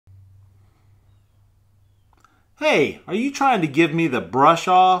Hey, are you trying to give me the brush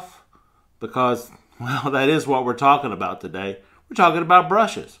off? Because, well, that is what we're talking about today. We're talking about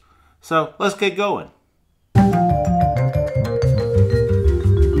brushes. So let's get going.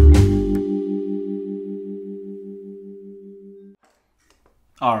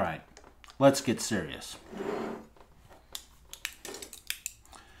 All right, let's get serious.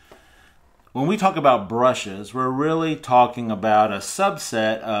 When we talk about brushes, we're really talking about a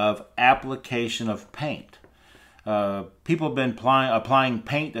subset of application of paint. People have been applying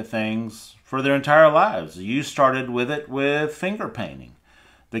paint to things for their entire lives. You started with it with finger painting.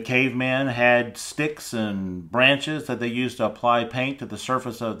 The cavemen had sticks and branches that they used to apply paint to the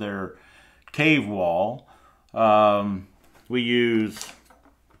surface of their cave wall. We use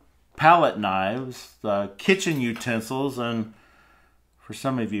palette knives, kitchen utensils, and for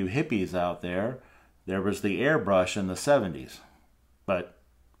some of you hippies out there, there was the airbrush in the 70s. But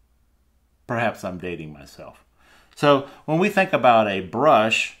perhaps I'm dating myself. So when we think about a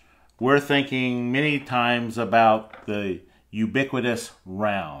brush, we're thinking many times about the ubiquitous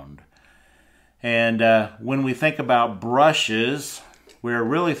round. And when we think about brushes, we're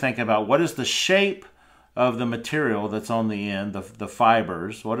really thinking about what is the shape of the material that's on the end, the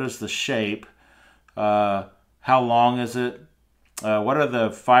fibers. What is the shape? How long is it? What are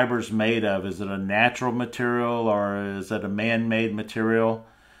the fibers made of? Is it a natural material or is it a man-made material?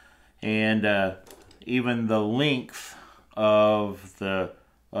 And even the length of the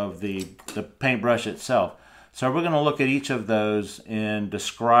paintbrush itself. So we're going to look at each of those and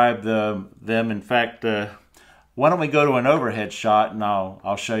describe them. In fact, why don't we go to an overhead shot and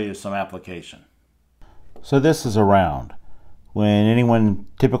I'll show you some application. So this is a round. When anyone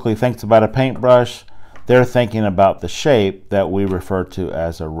typically thinks about a paintbrush, they're thinking about the shape that we refer to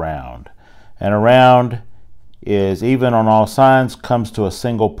as a round. And a round is even on all sides, comes to a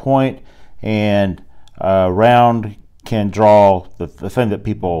single point, and a round can draw, the thing that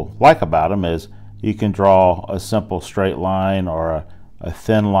people like about them is you can draw a simple straight line or a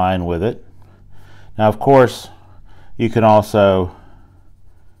thin line with it. Now, of course, you can also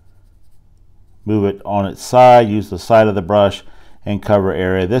move it on its side, use the side of the brush and cover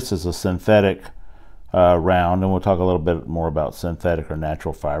area. This is a synthetic round, and we'll talk a little bit more about synthetic or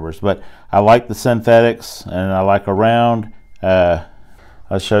natural fibers. But I like the synthetics, and I like a round.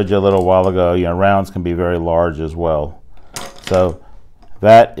 I showed you a little while ago, rounds can be very large as well. So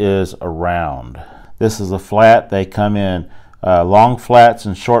that is a round. This is a flat. They come in long flats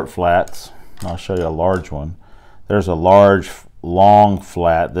and short flats. I'll show you a large one. There's a large, long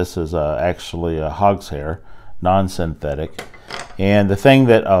flat. This is actually a hog's hair, non-synthetic. And the thing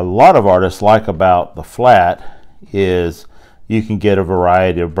that a lot of artists like about the flat is you can get a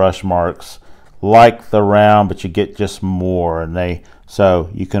variety of brush marks like the round, but you get just more. And so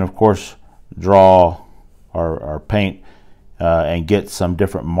you can, of course, draw or paint and get some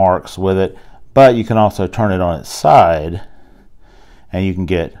different marks with it. But you can also turn it on its side and you can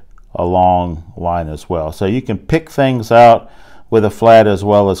get a long line as well. So you can pick things out with a flat as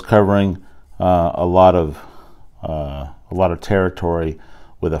well as covering a lot of territory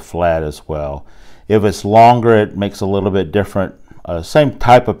with a flat as well. If it's longer, it makes a little bit different. Same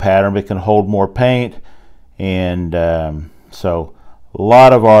type of pattern, but it can hold more paint. And so a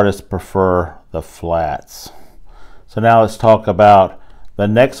lot of artists prefer the flats. So now let's talk about the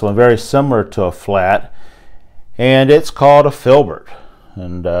next one, very similar to a flat, and it's called a filbert.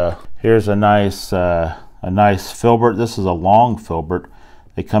 And here's a nice filbert. This is a long filbert.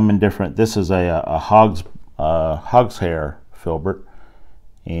 They come in different. This is a hog's hair filbert,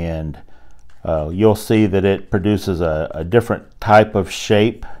 and you'll see that it produces a different type of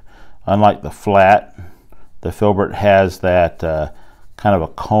shape. Unlike the flat, the filbert has that kind of a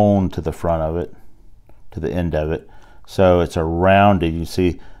cone to the front of it, to the end of it. So it's a rounded, you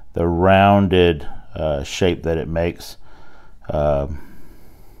see the rounded shape that it makes. And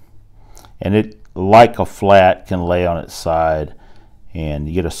it, like a flat, can lay on its side. And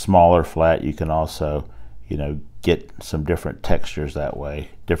you get a smaller flat, you can also, get some different textures that way,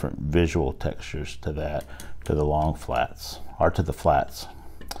 different visual textures to that, to the long flats, or to the flats.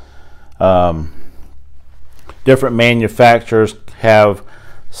 Different manufacturers have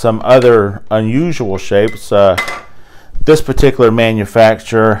some other unusual shapes. This particular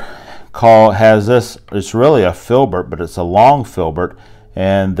manufacturer has this, it's really a filbert, but it's a long filbert,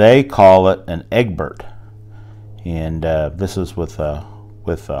 and they call it an egbert. And this is with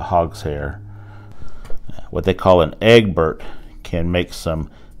hog's hair. What they call an egbert can make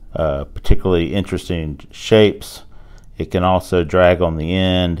some particularly interesting shapes. It can also drag on the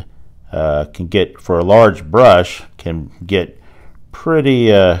end. Can get, for a large brush, can get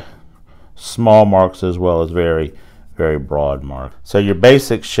pretty small marks as well as very, very broad marks. So your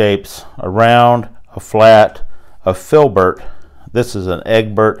basic shapes: a round, a flat, a filbert. This is an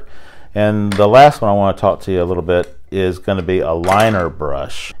egbert. And the last one I want to talk to you a little bit is going to be a liner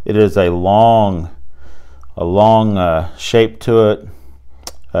brush. It is a long shape to it.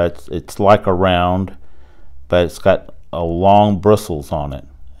 It's like a round, but it's got long bristles on it.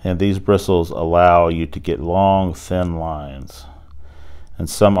 And these bristles allow you to get long, thin lines. And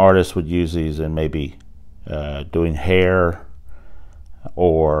some artists would use these in maybe doing hair,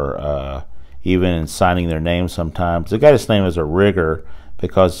 or even in signing their name sometimes. The guy's name is a rigger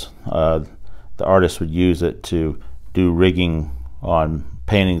because the artist would use it to do rigging on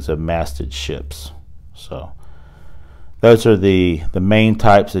paintings of masted ships. So those are the main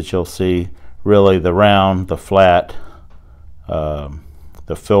types that you'll see. Really, the round, the flat,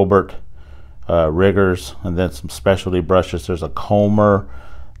 the filbert, riggers, and then some specialty brushes. There's a comber,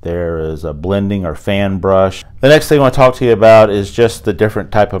 there is a blending or fan brush. The next thing I want to talk to you about is just the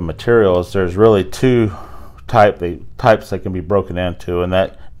different type of materials. There's really two types that can be broken into and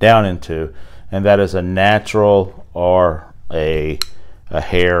that is a natural or a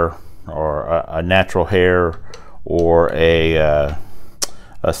hair, or a natural hair, or a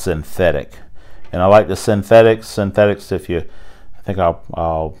synthetic. And I like the synthetics. I think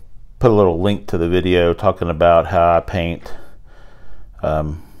I'll put a little link to the video talking about how I paint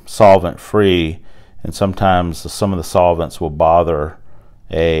solvent free, and sometimes some of the solvents will bother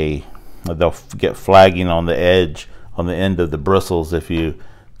they'll get flagging on the edge, on the end of the bristles, if you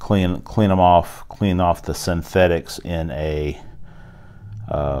clean off the synthetics in a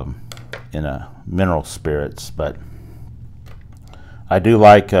mineral spirits. But I do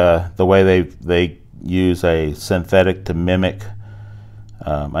like the way they use a synthetic to mimic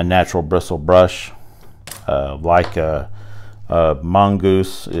a natural bristle brush, like a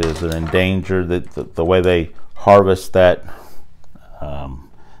mongoose is an endangered. The way they harvest that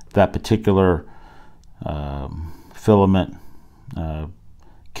particular filament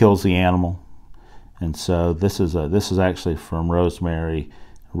kills the animal, and so this is actually from rosemary.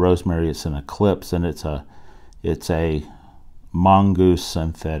 Rosemary, it's an eclipse, and it's a mongoose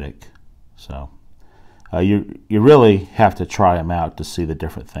synthetic. So you really have to try them out to see the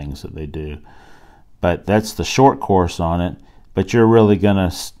different things that they do. But that's the short course on it. But you're really going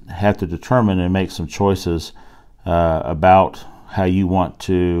to have to determine and make some choices about how you want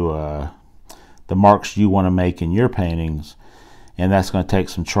to, the marks you want to make in your paintings. And that's going to take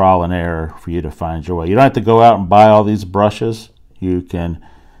some trial and error for you to find your way. You don't have to go out and buy all these brushes. You can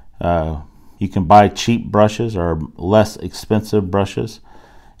buy cheap brushes or less expensive brushes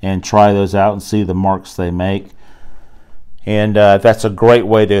and try those out and see the marks they make. And that's a great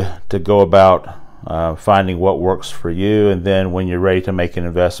way to go about finding what works for you. And then when you're ready to make an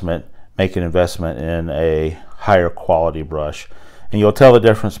investment in a higher quality brush. And you'll tell the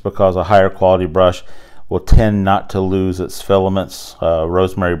difference because a higher quality brush will tend not to lose its filaments.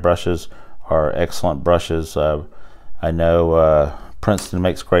 Rosemary brushes are excellent brushes. I know Princeton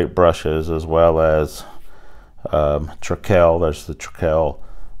makes great brushes, as well as Trekell. There's the Trekell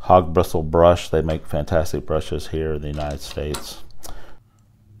hog bristle brush. They make fantastic brushes here in the United States.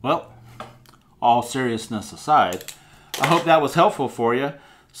 Well, all seriousness aside, I hope that was helpful for you.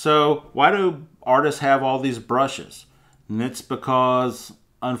 So why do artists have all these brushes? And it's because,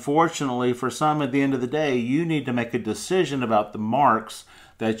 unfortunately, for some, at the end of the day, you need to make a decision about the marks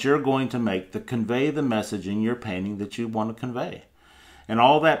that you're going to make to convey the message in your painting that you want to convey. And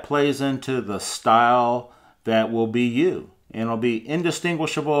all that plays into the style that will be you. And it'll be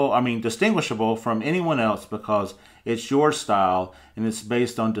distinguishable from anyone else, because it's your style and it's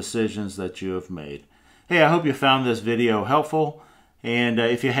based on decisions that you have made. Hey, I hope you found this video helpful. And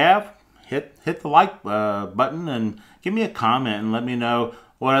if you have, hit the like button and give me a comment and let me know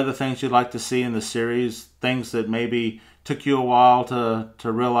what other things you'd like to see in the series, things that maybe took you a while to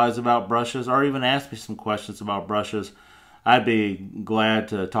realize about brushes, or even ask me some questions about brushes. I'd be glad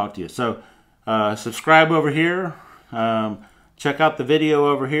to talk to you. So subscribe over here. Check out the video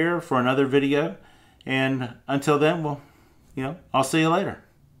over here for another video. And until then, I'll see you later.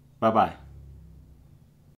 Bye-bye.